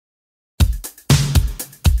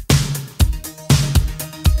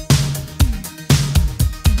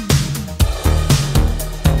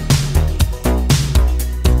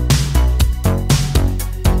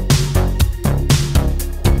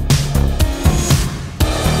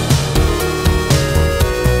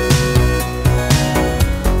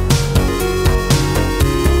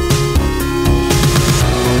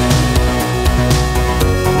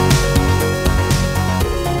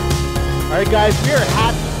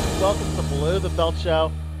welcome to Below the Belt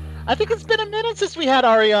Show. I think it's been a minute since we had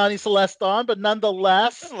Arianny Celeste on, but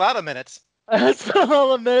nonetheless, a lot of minutes. It's been a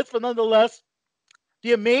lot of minutes, but nonetheless,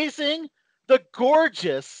 the amazing, the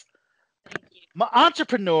gorgeous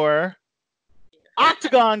entrepreneur,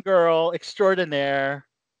 Octagon girl extraordinaire,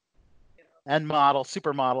 and model,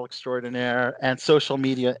 supermodel extraordinaire, and social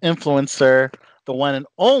media influencer, the one and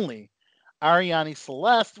only Arianny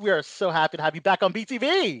Celeste. We are so happy to have you back on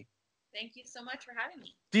BTB. Thank you so much for having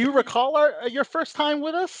me. Do you recall your first time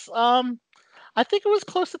with us? I think it was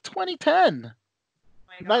close to 2010.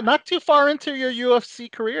 Not too far into your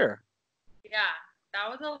UFC career. Yeah, that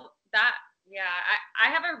was yeah, I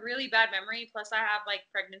have a really bad memory. Plus I have like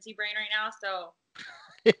pregnancy brain right now, so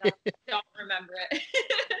I don't remember it.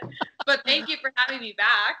 But thank you for having me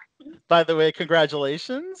back. By the way,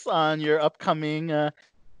 congratulations on your upcoming. Thank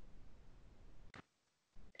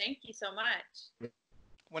you so much.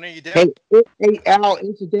 When are you doing? Hey, Al.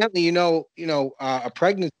 Incidentally, a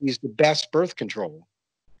pregnancy is the best birth control.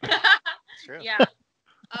 True. Yeah.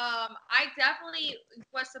 I definitely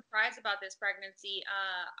was surprised about this pregnancy.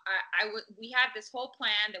 We had this whole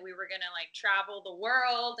plan that we were gonna like travel the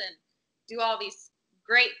world and do all these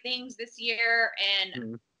great things this year,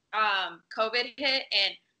 and COVID hit,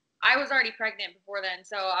 and I was already pregnant before then,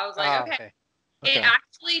 so I was like, okay. It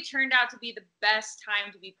actually turned out to be the best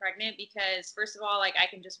time to be pregnant because, first of all, like I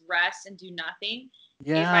can just rest and do nothing.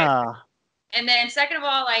 Yeah. And then, second of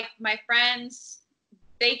all, like my friends,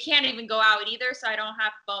 they can't even go out either, so I don't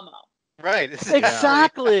have FOMO. Right.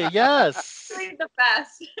 Exactly. Yes. It's really the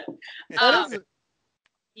best.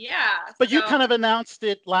 Yeah. But you kind of announced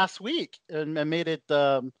it last week and made it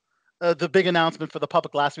the big announcement for the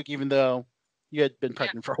public last week, even though you had been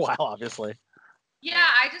pregnant for a while, obviously. Yeah,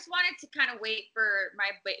 I just wanted to kind of wait for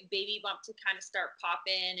my baby bump to kind of start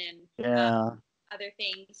popping and other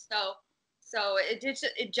things. So it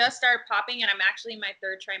just started popping, and I'm actually in my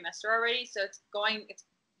third trimester already. So it's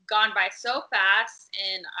gone by so fast,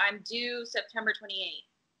 and I'm due September 28th.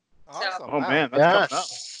 Awesome. So, oh man,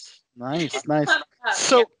 that's Nice.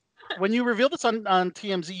 So when you revealed this on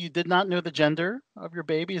TMZ, you did not know the gender of your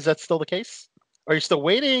baby. Is that still the case? Are you still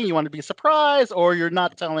waiting? You want to be a surprise, or you're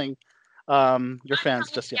not telling your fans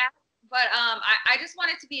just yet? But I just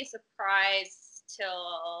want it to be a surprise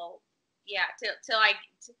till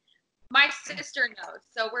my sister knows.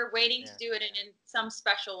 So we're waiting to do it in some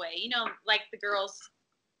special way. You know, like the girls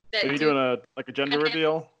that Are you doing a gender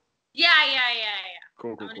reveal? Yeah.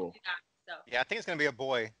 Cool. Yeah, I think it's gonna be a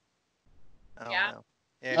boy. Yeah.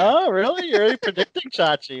 Oh, really? You're already predicting,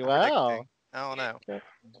 Chachi. Wow. I don't know. I'm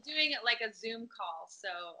doing it like a Zoom call, so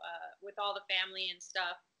with all the family and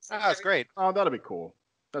stuff. Oh, that's great. Oh, that'll be cool.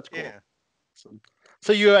 That's cool. Yeah.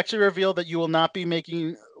 So you actually revealed that you will not be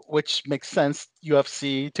making, which makes sense,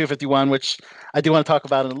 UFC 251, which I do want to talk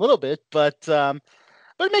about in a little bit, but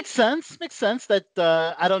it makes sense. Makes sense that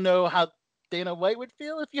I don't know how Dana White would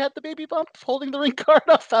feel if you had the baby bump holding the ring card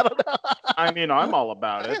up. I don't know. I mean, I'm all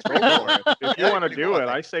about it. Go for it. If you want to do it,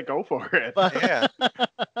 I say go for it. Yeah.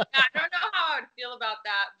 I don't know how I would feel about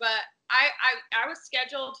that, but I was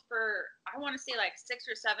scheduled for, I want to say like 6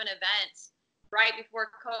 or 7 events right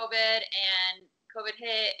before COVID, and COVID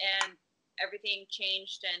hit and everything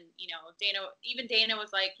changed. And, Dana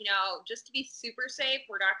was like, just to be super safe,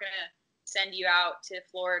 we're not going to send you out to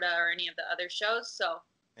Florida or any of the other shows. So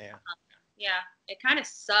yeah, it kind of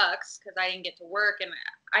sucks because I didn't get to work, and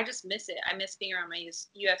I just miss it. I miss being around my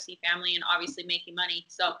UFC family and obviously making money.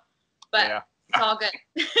 So, but it's all good.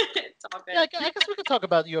 It's all good. Yeah, I guess we could talk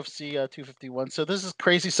about UFC 251. So this is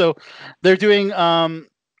crazy. So they're doing,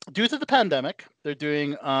 due to the pandemic, they're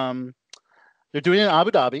doing it in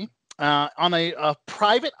Abu Dhabi on a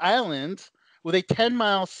private island with a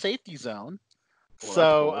 10-mile safety zone. Well,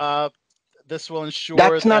 so cool. This will ensure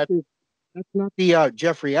That's that. That's not the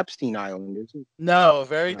Jeffrey Epstein Island, is it? No,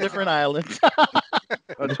 very different island.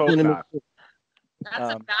 Let's hope not.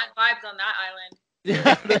 That's some bad vibes on that island.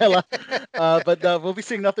 Yeah, but we'll be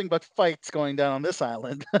seeing nothing but fights going down on this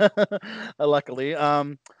island, luckily.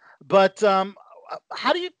 What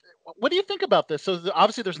do you think about this? So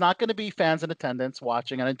obviously there's not going to be fans in attendance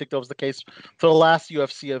watching. I didn't think that was the case for the last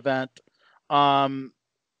UFC event.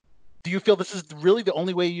 Do you feel this is really the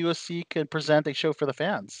only way UFC can present a show for the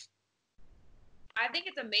fans? I think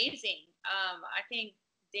it's amazing. I think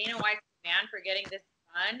Dana White's the man for getting this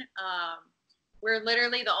done. We're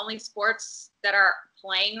literally the only sports that are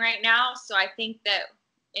playing right now, so I think that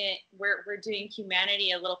we're doing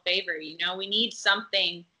humanity a little favor. We need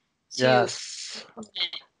something to. Yes.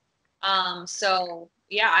 So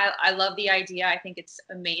yeah, I love the idea. I think it's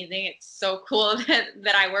amazing. It's so cool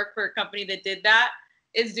that I work for a company that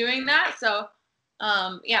is doing that. So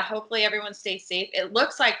Yeah, hopefully everyone stays safe. It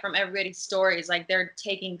looks like from everybody's stories, like they're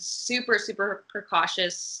taking super, super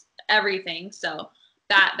precautious everything. So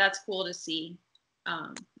that's cool to see. Yeah.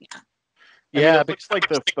 I mean, it looks like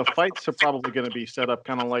the fights are probably going to be set up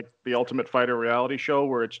kind of like the Ultimate Fighter reality show,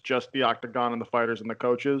 where it's just the Octagon and the fighters and the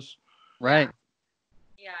coaches. Right.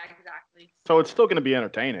 Yeah, exactly. So it's still going to be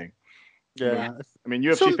entertaining. Yeah. I mean,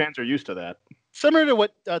 UFC fans are used to that. Similar to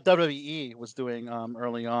what WWE was doing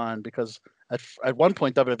early on, because at one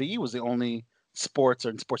point WWE was the only sports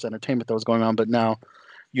entertainment that was going on, but now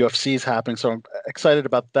UFC is happening. So I'm excited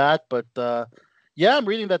about that. But yeah, I'm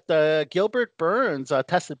reading that Gilbert Burns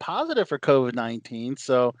tested positive for COVID-19,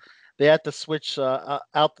 so they had to switch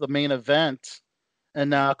out the main event, and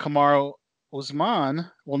now Kamaru Usman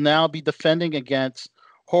will now be defending against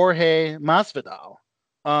Jorge Masvidal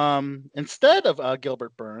instead of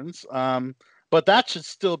Gilbert Burns. But that should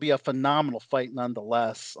still be a phenomenal fight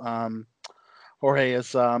nonetheless. Jorge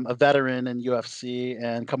is a veteran in UFC,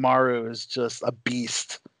 and Kamaru is just a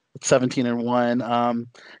beast. 17-1.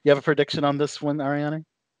 You have a prediction on this one, Arianny?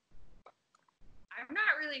 I'm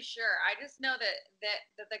not really sure. I just know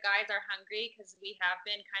that the guys are hungry because we have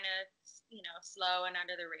been kind of slow and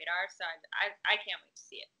under the radar. So I can't wait to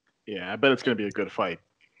see it. Yeah, I bet it's going to be a good fight.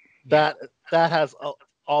 That has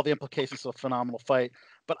all the implications of a phenomenal fight.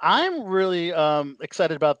 But I'm really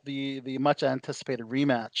excited about the much anticipated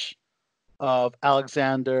rematch of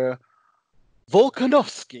Alexander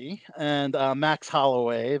Volkanovski and Max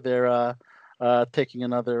Holloway. They're taking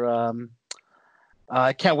another.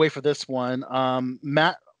 I can't wait for this one.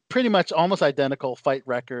 Pretty much almost identical fight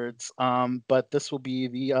records, but this will be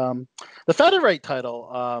the featherweight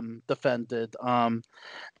title defended.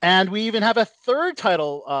 And we even have a third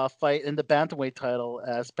title fight in the bantamweight title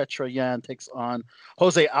as Petra Yan takes on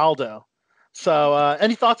Jose Aldo. So,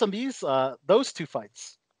 any thoughts on those two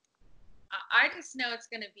fights? I just know it's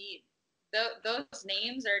going to be those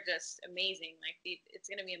names are just amazing. Like it's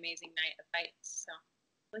going to be an amazing night of fights. So,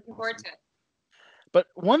 looking forward to it. But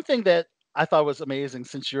one thing that I thought was amazing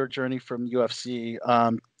since your journey from UFC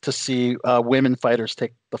to see women fighters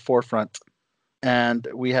take the forefront, and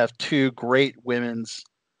we have two great women's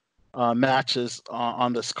matches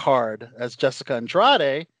on this card as Jessica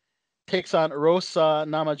Andrade takes on Rosa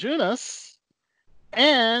Namajunas,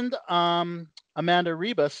 and Amanda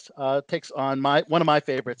Ribas takes on one of my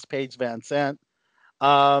favorites, Paige Van Sant.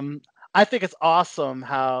 I think it's awesome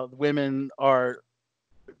how women are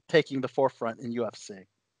taking the forefront in UFC.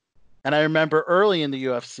 And I remember early in the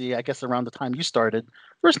UFC, I guess around the time you started,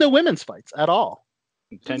 there was no women's fights at all.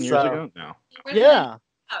 10 years ago now. Yeah.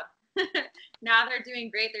 Now they're doing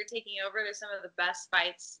great. They're taking over. There's some of the best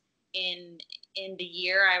fights in the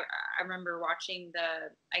year. I remember watching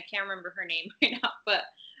I can't remember her name right now, but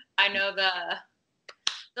I know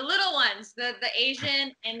the little ones, the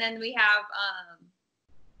Asian, and then we have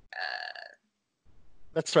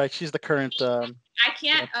that's right. She's the current. I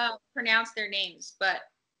can't pronounce their names, but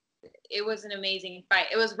it was an amazing fight.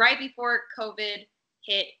 It was right before COVID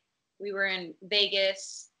hit. We were in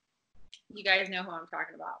Vegas. You guys know who I'm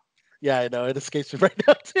talking about. Yeah, I know. It escapes me right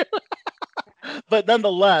now too. But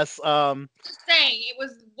nonetheless, just saying, it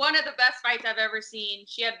was one of the best fights I've ever seen.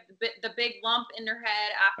 She had the big lump in her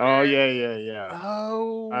head after. Oh yeah.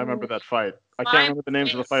 Oh, I remember that fight. I can't remember the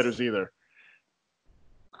names of the fighters either.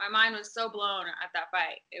 My mind was so blown at that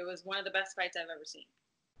fight. It was one of the best fights I've ever seen.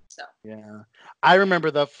 So. Yeah, I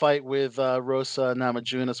remember the fight with Rosa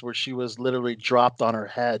Namajunas where she was literally dropped on her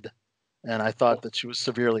head, and I thought that she was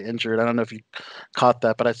severely injured. I don't know if you caught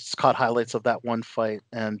that, but I just caught highlights of that one fight,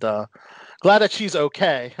 and glad that she's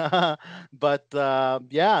okay. But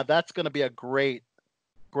yeah, that's going to be a great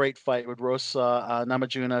fight with Rosa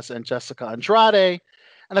Namajunas and Jessica Andrade.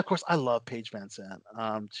 And of course, I love Paige Van Sant.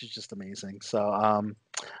 She's just amazing. So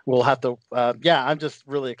we'll have to. Yeah, I'm just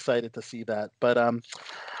really excited to see that. But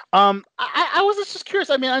I was just curious.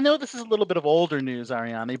 I mean, I know this is a little bit of older news,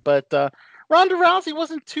 Arianny, but Ronda Rousey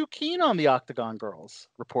wasn't too keen on the Octagon girls,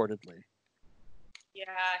 reportedly. Yeah,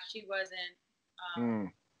 she wasn't.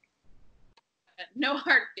 No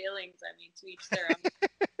hard feelings. I mean, to each their own.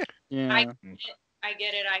 Yeah. I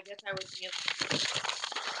get it. I guess I would be.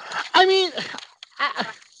 I mean,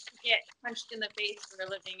 get punched in the face for a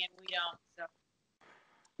living, and we don't. So.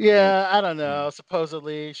 Yeah, I don't know.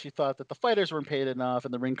 Supposedly, she thought that the fighters weren't paid enough,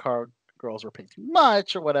 and the ring card girls were paid too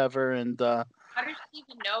much, or whatever. And how does she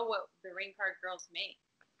even know what the ring card girls make?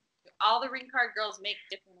 All the ring card girls make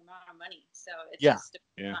different amount of money, so it's just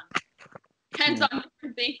depends on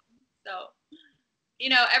different things. So.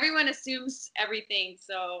 Everyone assumes everything.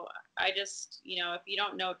 So I just, if you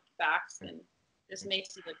don't know facts, then it just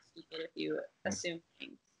makes you look stupid if you assume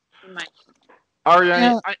things.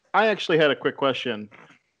 Arianny, I actually had a quick question.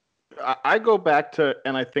 I go back to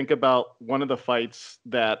and I think about one of the fights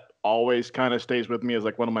that always kind of stays with me as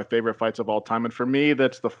like one of my favorite fights of all time, and for me,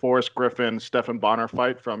 that's the Forrest Griffin Stephan Bonnar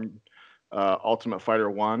fight from Ultimate Fighter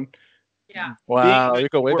 1. Yeah. Wow, you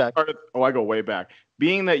go way back. I go way back.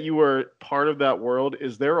 Being that you were part of that world,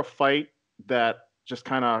 is there a fight that just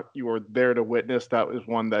kind of you were there to witness that was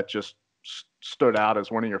one that just stood out as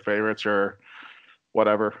one of your favorites or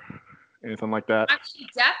whatever? Anything like that? Actually,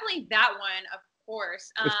 definitely that one, of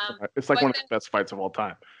course. It's like but one of the best fights of all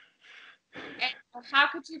time. And how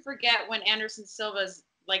could you forget when Anderson Silva's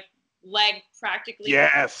like leg practically?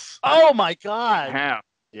 Yes. Oh my God.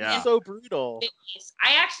 Yeah. So brutal.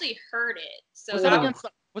 I actually heard it. So Was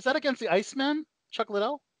that against the Iceman, Chuck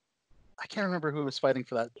Liddell? I can't remember who was fighting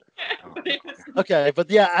for that. Okay, but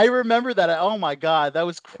yeah, I remember that. Oh my God, that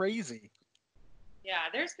was crazy. Yeah,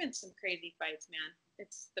 there's been some crazy fights, man.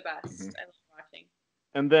 It's the best. Mm-hmm. I love watching.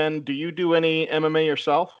 And then, do you do any MMA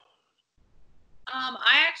yourself?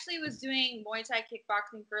 I actually was doing Muay Thai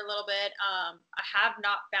kickboxing for a little bit. I have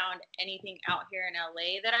not found anything out here in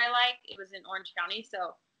LA that I like. It was in Orange County,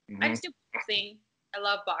 so I just do boxing. I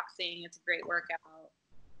love boxing. It's a great workout.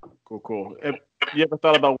 Cool. Have you ever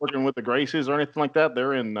thought about working with the Gracies or anything like that?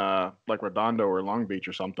 They're in like Redondo or Long Beach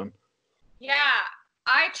or something. Yeah,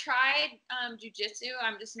 I tried jujitsu.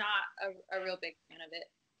 I'm just not a real big fan of it.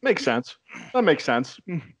 Makes sense. That makes sense.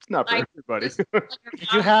 It's not for everybody.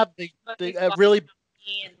 Did you have the really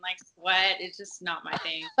and like sweat? It's just not my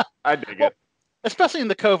thing. I dig it. Especially in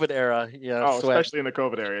the COVID era, especially in the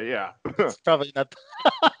COVID area, yeah. It's probably not.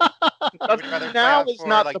 Now is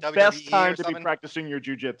not like the WWE best time or to be something? practicing your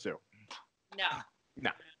jujitsu. No.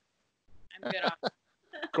 I'm good on.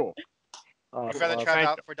 Cool. You'd rather try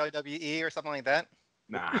out for WWE or something like that?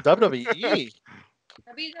 Nah. WWE.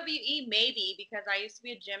 WWE maybe, because I used to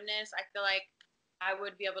be a gymnast. I feel like I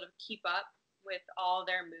would be able to keep up with all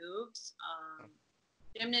their moves.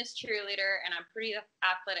 Gymnast, cheerleader, and I'm pretty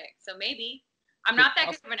athletic, so maybe. I'm not that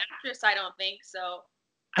good of an actress, I don't think. So,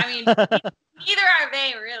 I mean, neither are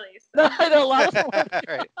they really. So. No, I know a lot of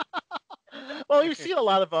Right. Well, we've seen a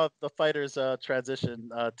lot of the fighters transition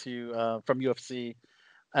to from UFC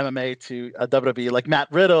MMA to WWE, like Matt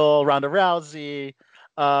Riddle, Ronda Rousey.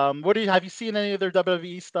 Have you seen any of their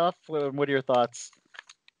WWE stuff? What are your thoughts?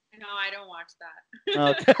 No, I don't watch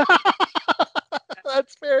that. Okay.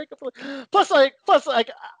 That's very complete. Plus,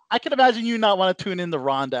 I can imagine you not want to tune in to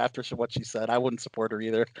Ronda after what she said. I wouldn't support her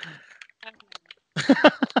either.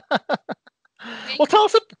 Well, tell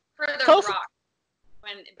us. For The Rock,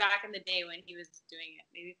 when back in the day when he was doing it,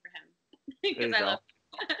 maybe for him, because I love.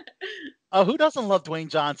 Oh, who doesn't love Dwayne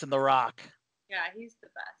Johnson, The Rock? Yeah, he's the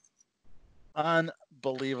best.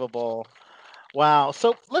 Unbelievable. Wow.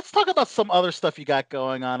 So let's talk about some other stuff you got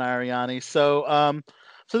going on, Arianny. So,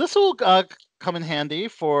 so this will come in handy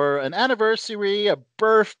for an anniversary, a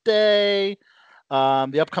birthday.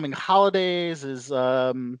 The upcoming holidays is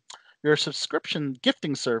your subscription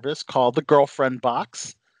gifting service called the Girlfriend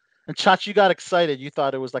Box. And Chachi, you got excited. You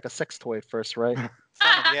thought it was like a sex toy at first, right?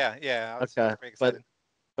 Yeah. I was Okay, pretty excited.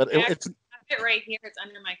 but I it's have it right here. It's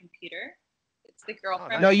under my computer. It's the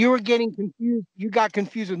Girlfriend. No, you were getting confused. You got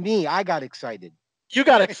confused with me. I got excited. you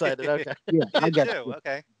got excited. Okay. Yeah, I got too.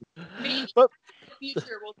 Okay. Maybe But- in the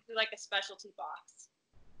future we'll do like a specialty box.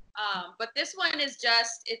 But this one is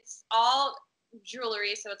it's all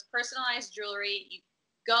jewelry, so it's personalized jewelry. You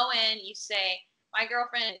go in, you say, my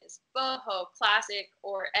girlfriend is boho, classic,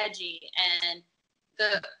 or edgy, and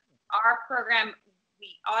our program,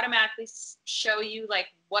 we automatically show you like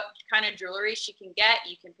what kind of jewelry she can get.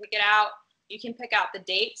 You can pick it out. You can pick out the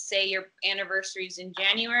date. Say your anniversary is in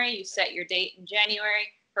January. You set your date in January.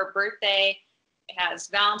 Her birthday, it has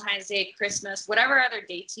Valentine's Day, Christmas, whatever other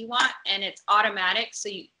dates you want, and it's automatic, so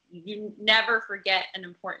you never forget an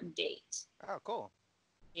important date. Oh, cool.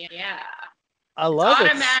 Yeah. I love it's it.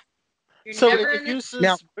 automatic. You're So never it in the- uses.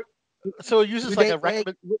 Now- So it uses Do like they- a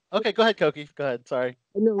recommend. Okay, go ahead, Koki. Go ahead. Sorry.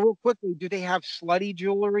 No, real quickly, do they have slutty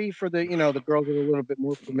jewelry for the the girls that are a little bit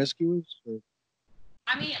more promiscuous? Or?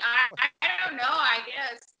 I mean, I don't know. I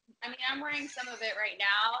guess. I mean, I'm wearing some of it right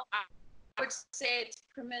now. I would say it's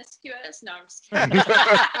promiscuous. No, I'm just kidding.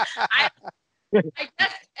 I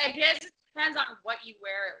guess it depends on what you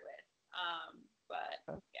wear it with.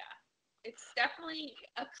 But yeah, it's definitely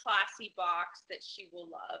a classy box that she will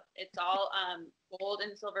love. It's all gold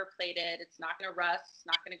and silver plated. It's not gonna rust. It's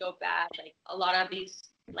not gonna go bad like a lot of these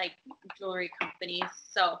like jewelry companies.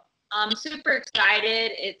 So I'm super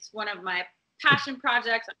excited. It's one of my passion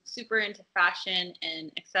projects. I'm super into fashion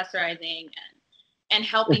and accessorizing and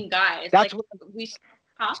helping guys. That's like what we.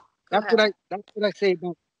 Huh? that's what I say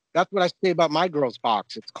about That's what I say about my girl's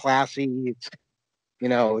box. It's classy. It's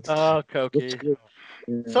it's Koki. good.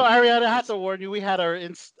 So, Arianny, I have to warn you, we had our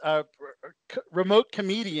remote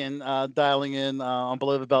comedian dialing in on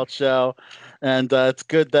Below the Belt show, and it's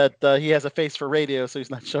good that he has a face for radio, so he's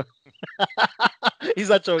not showing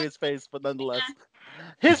his face, but nonetheless,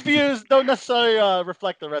 his views don't necessarily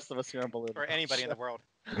reflect the rest of us here on Below the Belt. Or anybody in the world.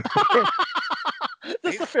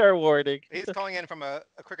 Just a fair warning. He's calling in from a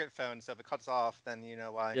cricket phone, so if it cuts off, then you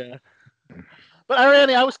know why. Yeah. But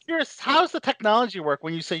Arianny, I was curious, how's the technology work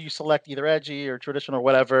when you say you select either edgy or traditional or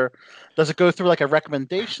whatever? Does it go through like a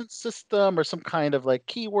recommendation system or some kind of like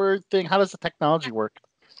keyword thing? How does the technology work?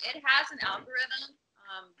 It has an algorithm.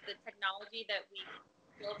 The technology that we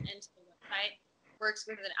built into the website works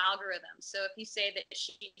with an algorithm. So if you say that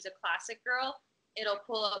she's a classic girl, it'll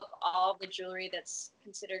pull up all the jewelry that's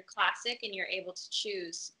considered classic, and you're able to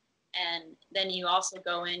choose. And then you also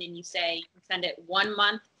go in and you say you can send it 1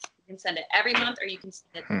 month, you can send it every month, or you can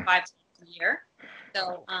send it 5 times a year.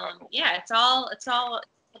 So yeah, it's all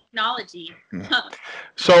technology.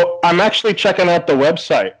 So I'm actually checking out the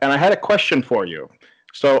website, and I had a question for you.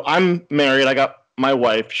 So I'm married. I got my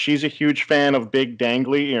wife. She's a huge fan of big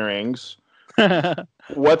dangly earrings.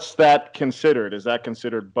 What's that considered? Is that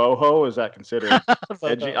considered boho? Is that considered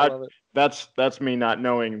edgy? That's me not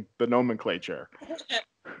knowing the nomenclature.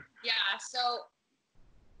 Yeah, so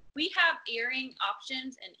we have earring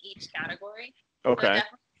options in each category. Okay.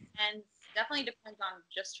 So definitely depends on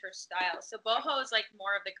just her style. So boho is like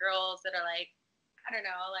more of the girls that are like, I don't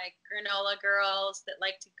know, like granola girls that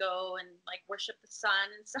like to go and like worship the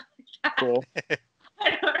sun and stuff like that. Cool.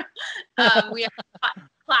 I don't know. We have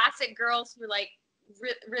classic girls who like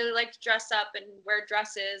really like to dress up and wear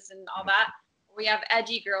dresses and all that. We have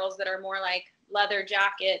edgy girls that are more like leather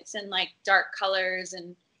jackets and like dark colors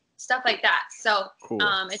and stuff like that. So cool.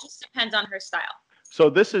 It just depends on her style.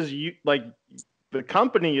 So this is like the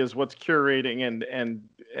company is what's curating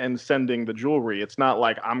and sending the jewelry. It's not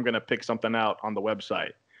like I'm gonna pick something out on the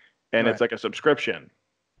website, and It's like a subscription.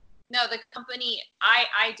 No, the company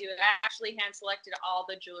I do. I actually hand selected all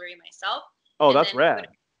the jewelry myself. Oh, that's rad.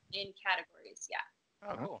 In categories, yeah.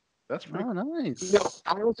 Oh, cool. That's pretty nice.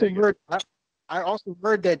 I also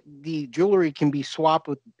heard that the jewelry can be swapped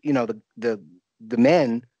with the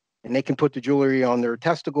men, and they can put the jewelry on their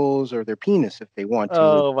testicles or their penis if they want to.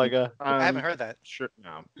 Oh my god! I haven't heard that. Sure,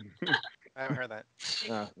 no. I haven't heard that.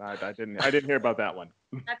 No, I didn't hear about that one.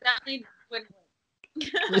 That definitely wouldn't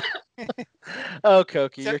work. Oh,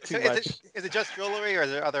 Koki, you're too much. Is it just jewelry, or are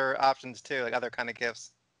there other options too, like other kind of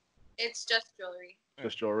gifts? It's just jewelry.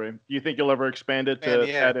 Just jewelry. Do you think you'll ever expand it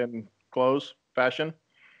to add in clothes, fashion,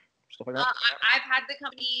 stuff like that? I've had the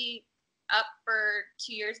company up for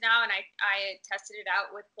 2 years now, and I tested it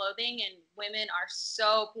out with clothing, and women are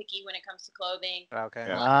so picky when it comes to clothing. Okay.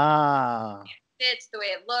 Yeah. It fits the way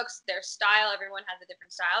it looks, their style. Everyone has a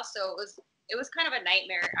different style, so it was kind of a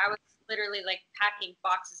nightmare. I was literally like packing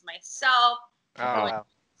boxes myself. Wow.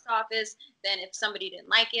 Office. Then if somebody didn't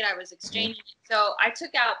like it, I was exchanging it. So I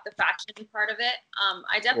took out the fashion part of it.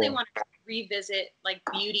 I definitely want to revisit like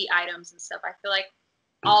beauty items and stuff. I feel like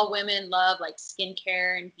all women love like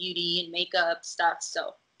skincare and beauty and makeup stuff.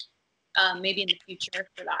 So maybe in the future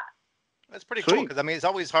for that. That's pretty cool, because I mean it's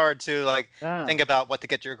always hard to like think about what to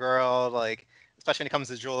get your girl, like especially when it comes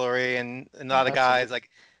to jewelry, and a lot of guys like,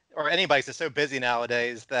 or anybody's just so busy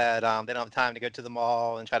nowadays that they don't have time to go to the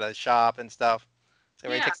mall and try to shop and stuff. So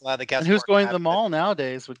it takes a lot of the guesswork. And who's going to the mall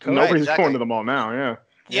nowadays with COVID? Nobody's going to the mall now.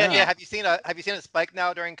 Yeah. Have you seen a spike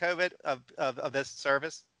now during COVID of this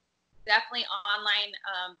service? Definitely online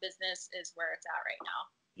business is where it's at right now.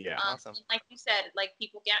 Yeah, awesome. Like you said, like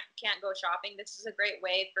people can't go shopping. This is a great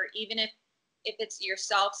way for, even if it's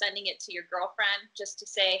yourself sending it to your girlfriend, just to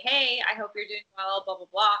say, hey, I hope you're doing well, blah blah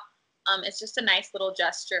blah. It's just a nice little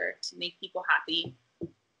gesture to make people happy.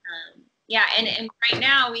 Yeah, and right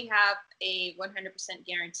now we have a 100%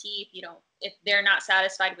 guarantee. If they're not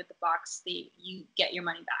satisfied with the box, you get your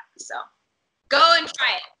money back. So go and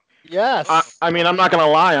try it. Yes. I mean, I'm not gonna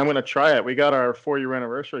lie. I'm gonna try it. We got our 4-year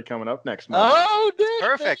anniversary coming up next month. Oh, dude,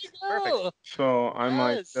 perfect. So I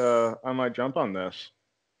might jump on this.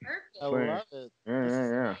 Perfect. I love it.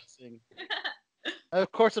 Yeah.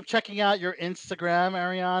 Of course, I'm checking out your Instagram,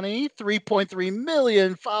 Arianny. 3.3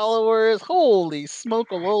 million followers. Holy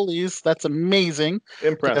smoke-a-lolies. That's amazing.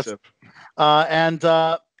 Impressive. And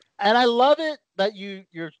I love it that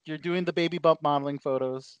you're doing the baby bump modeling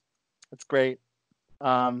photos. It's great.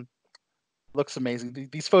 Looks amazing.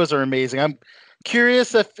 These photos are amazing. I'm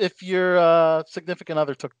curious if your significant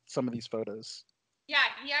other took some of these photos. Yeah,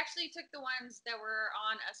 he actually took the ones that were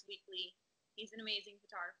on Us Weekly. He's an amazing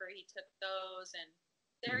photographer. He took those, and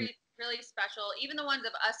They're really special. Even the ones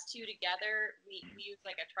of us two together, we use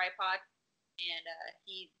like a tripod, and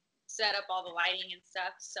he set up all the lighting and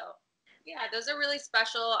stuff. So yeah, those are really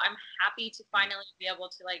special. I'm happy to finally be able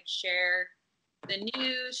to like share the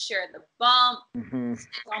news, share the bump. Mm-hmm. It's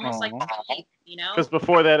almost like family, you know. Because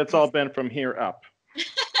before that, it's all been from here up.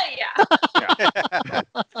 Yeah.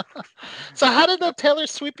 So how did the Taylor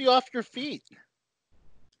sweep you off your feet?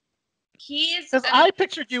 Because I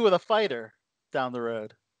pictured you with a fighter down the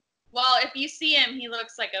road. Well, if you see him, he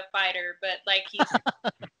looks like a fighter, but like he's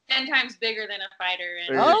 10 times bigger than a fighter.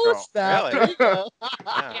 And Snap! There you go.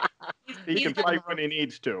 Yeah. He can fight when he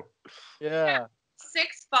needs to. Yeah.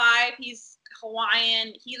 6'5". He's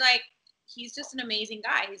Hawaiian. He's just an amazing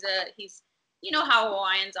guy. He's you know how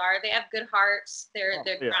Hawaiians are. They have good hearts. They're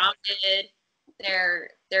grounded.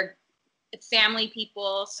 They're family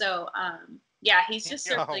people. So yeah, he's just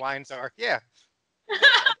you know how like, Hawaiians are. Yeah.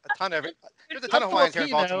 a ton of it. There's a ton of Hawaiians here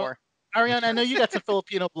in Baltimore. Arianny, I know you got some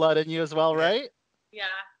Filipino blood in you as well, right? Yeah.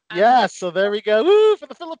 Yeah, so there we go. Woo, for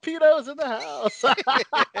the Filipinos in the house.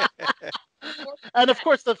 And of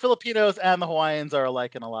course, the Filipinos and the Hawaiians are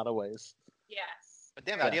alike in a lot of ways. Yes. But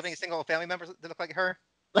damn it, do you have any single family members that look like her?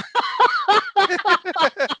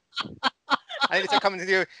 I need to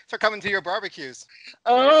start coming to your barbecues.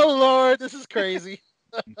 Oh Lord, this is crazy.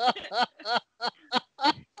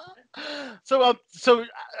 So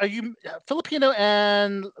are you Filipino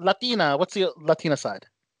and Latina? What's the Latina side?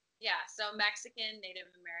 Yeah, so Mexican, Native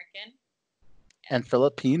American. And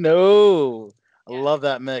Filipino. I love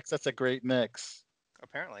that mix. That's a great mix.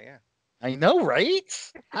 Apparently, yeah. I know, right?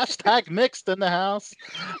 Hashtag mixed in the house.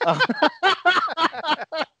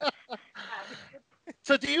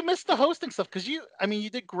 So do you miss the hosting stuff? Because you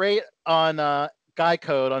did great on Guy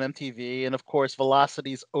Code on MTV, and of course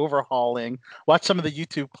Velocity's overhauling. Watch some of the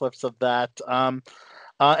YouTube clips of that.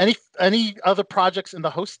 Any other projects in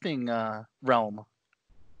the hosting realm?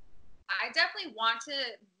 I definitely want to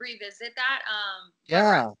revisit that.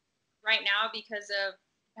 Yeah. Right now, because of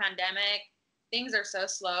pandemic, things are so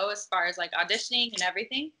slow as far as like auditioning and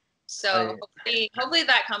everything. So hopefully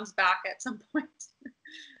that comes back at some point.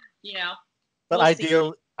 You know. But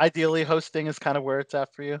ideally, hosting is kind of where it's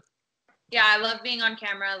at for you. Yeah, I love being on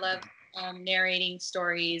camera. I love narrating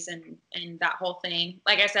stories and that whole thing.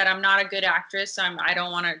 Like I said, I'm not a good actress, so I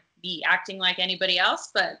don't want to be acting like anybody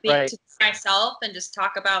else. But being to myself and just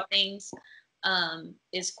talk about things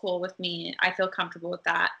is cool with me. I feel comfortable with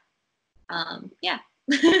that. Yeah.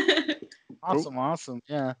 Awesome.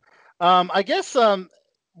 Yeah. I guess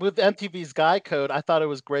with MTV's Guy Code, I thought it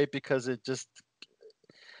was great because it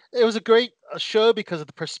was a great show because of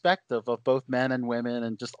the perspective of both men and women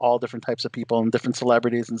and just all different types of people and different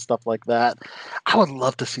celebrities and stuff like that. I would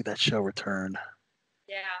love to see that show return.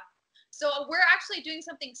 Yeah. So we're actually doing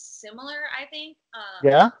something similar, I think.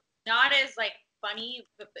 Not as like funny,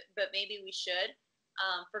 but maybe we should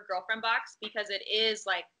for Girlfriend Box, because it is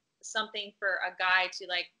like something for a guy to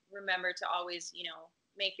like remember to always,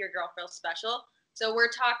 make your girl feel special. So we're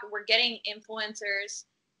getting influencers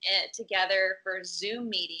together for Zoom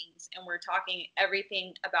meetings, and we're talking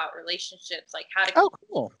everything about relationships, like how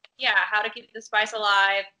to how to keep the spice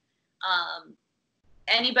alive.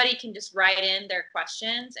 Anybody can just write in their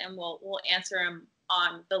questions and we'll answer them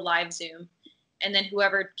on the live Zoom, and then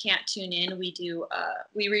whoever can't tune in, we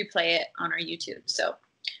replay it on our YouTube. So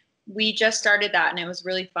we just started that and it was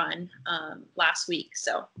really fun last week,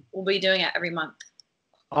 so we'll be doing it every month.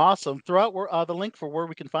 Awesome. Throw out the link for where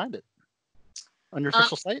we can find it on your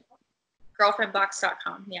official site.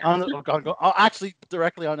 Girlfriendbox.com. Yeah. Actually,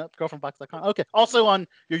 directly on girlfriendbox.com. Okay. Also on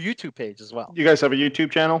your YouTube page as well. You guys have a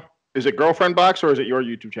YouTube channel? Is it Girlfriend Box or is it your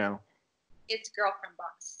YouTube channel? It's Girlfriend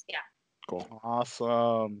Box. Yeah. Cool.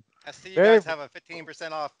 Awesome. I see you guys have a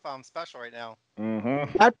 15% off special right now.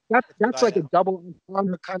 Mm-hmm. That's like a double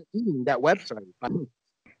kind of thing, that website.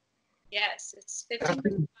 Yes, it's 15%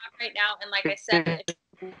 off right now, and like I said,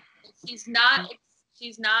 if she's not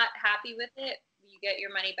happy with it, you get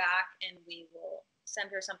your money back, and we will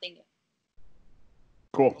send her something new.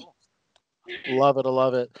 Cool. Love it. I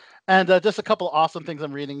love it. And just a couple of awesome things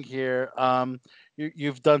I'm reading here.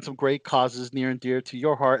 You've done some great causes near and dear to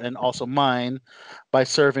your heart and also mine by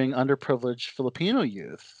serving underprivileged Filipino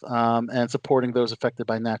youth and supporting those affected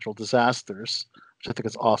by natural disasters, which I think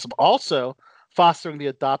is awesome. Also, fostering the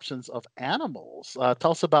adoptions of animals.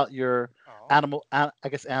 Tell us about your animal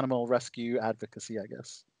rescue advocacy, I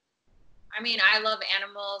guess. I mean, I love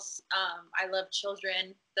animals. I love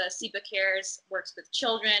children. The SIPA Cares works with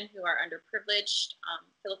children who are underprivileged,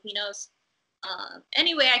 Filipinos.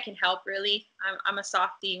 Any way I can help, really. I'm a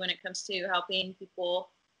softie when it comes to helping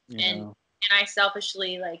people. Yeah. And I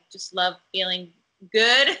selfishly just love feeling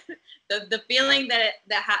good. The feeling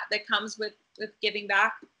that comes with giving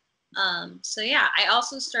back. So yeah, I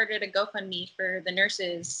also started a GoFundMe for the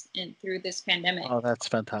nurses through this pandemic. Oh, that's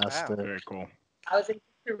fantastic. Wow. Very cool. I was able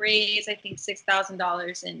to raise, I think,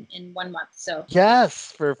 $6,000 in 1 month. So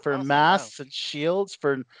yes, for Awesome, masks wow. and shields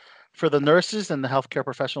for the nurses and the healthcare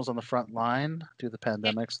professionals on the front line through the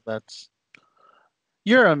pandemic. So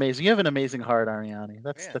you're amazing. You have an amazing heart, Arianny.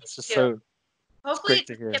 That's Yeah. that's just Yeah. so. hopefully great it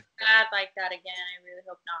to doesn't hear. get bad like that again. I really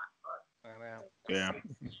hope not. Oh, wow. Yeah.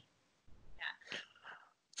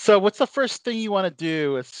 So, what's the first thing you want to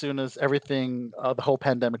do as soon as everything, the whole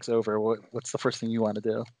pandemic's over? What's the first thing you want to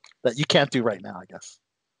do that you can't do right now? I guess.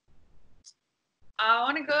 I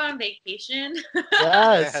want to go on vacation.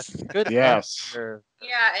 Yes. Good Yes. answer.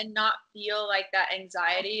 Yeah, and not feel like that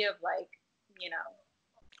anxiety of like,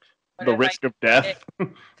 what The if risk I of death.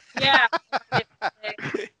 Yeah.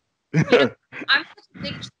 I'm such a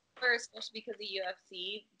big trooper, especially because of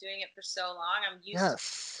UFC, doing it for so long. I'm used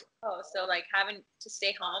Yes. so like having to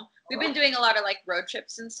stay home. We've been doing a lot of like road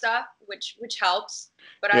trips and stuff, which helps.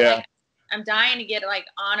 But I'm dying to get like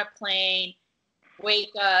on a plane,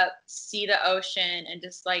 wake up, see the ocean, and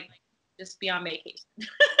just be on vacation.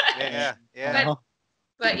 Yeah. Uh-huh.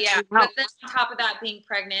 But yeah, but then on top of that, being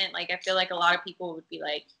pregnant, like I feel like a lot of people would be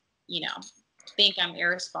like, think I'm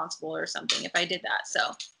irresponsible or something if I did that.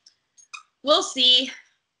 So we'll see.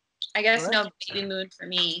 I guess no baby moon for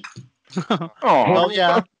me. Oh, Well,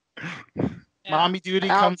 yeah. Yeah. Mommy duty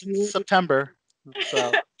comes in September,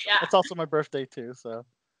 so Yeah. that's also my birthday too. So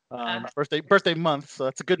birthday month. So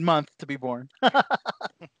that's a good month to be born. I'm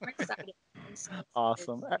excited.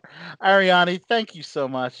 Awesome. Arianny, thank you so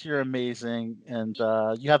much. You're amazing. And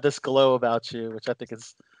you have this glow about you, which I think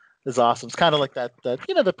is awesome. It's kind of like that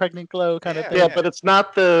the pregnant glow kind of thing. Yeah, but it's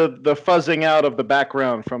not the fuzzing out of the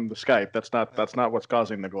background from the Skype. That's not what's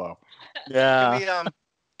causing the glow. Yeah.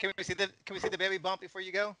 Can we see the baby bump before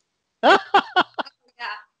you go? Yeah.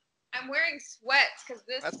 I'm wearing sweats because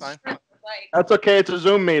this That's fine. shirt is like That's okay. It's a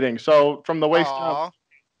Zoom meeting, so from the waist up. Aw,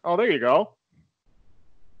 Oh, there you go.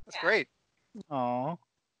 that's great. Aw.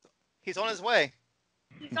 He's on his way.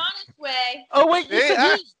 he's on his way. Oh wait, you See?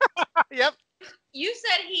 said he. Yep. You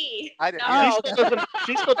said he. I did. Oh,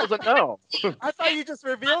 She still doesn't know. I thought you just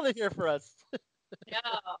revealed it here for us. No,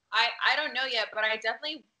 I don't know yet, but I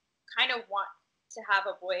definitely kind of want to have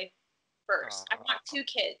a boy first. I want 2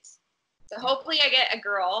 kids. So hopefully I get a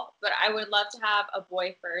girl, but I would love to have a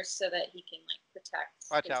boy first so that he can like protect.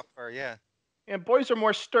 Watch out for her, yeah. And boys are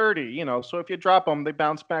more sturdy, so if you drop them, they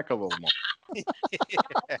bounce back a little more.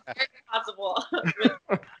 Very possible.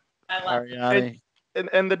 I love it. Arianny.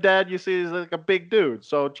 And the dad you see is like a big dude,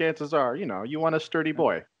 so chances are, you want a sturdy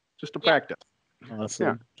boy just to practice.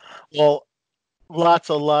 Awesome. Well, lots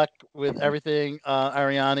of luck with everything,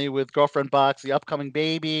 Arianny, with Girlfriend Box, the upcoming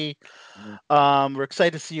baby. We're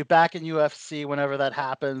excited to see you back in UFC whenever that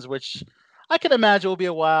happens, which I can imagine will be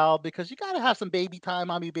a while because you got to have some baby time,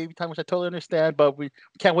 mommy baby time, which I totally understand. But we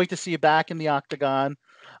can't wait to see you back in the Octagon.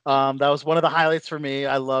 That was one of the highlights for me.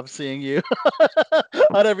 I love seeing you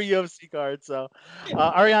on every UFC card. So,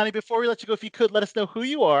 Arianny, before we let you go, if you could let us know who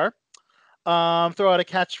you are, throw out a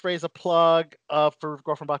catchphrase, a plug for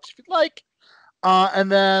Girlfriend Box if you'd like.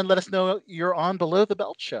 And then let us know you're on Below the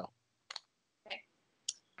Belt show. Okay.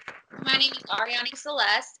 My name is Arianny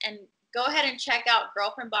Celeste, and go ahead and check out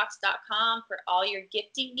girlfriendbox.com for all your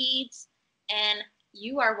gifting needs. And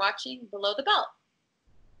you are watching Below the Belt.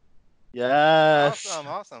 Yes.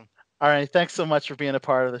 Awesome. All right. Thanks so much for being a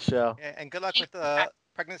part of the show. Yeah, and good luck with the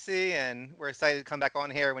pregnancy, and we're excited to come back on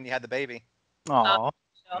here when you had the baby. Aw.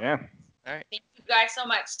 Yeah. All right. Thank you guys so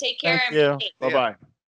much. Take care. Thank you. Bye-bye.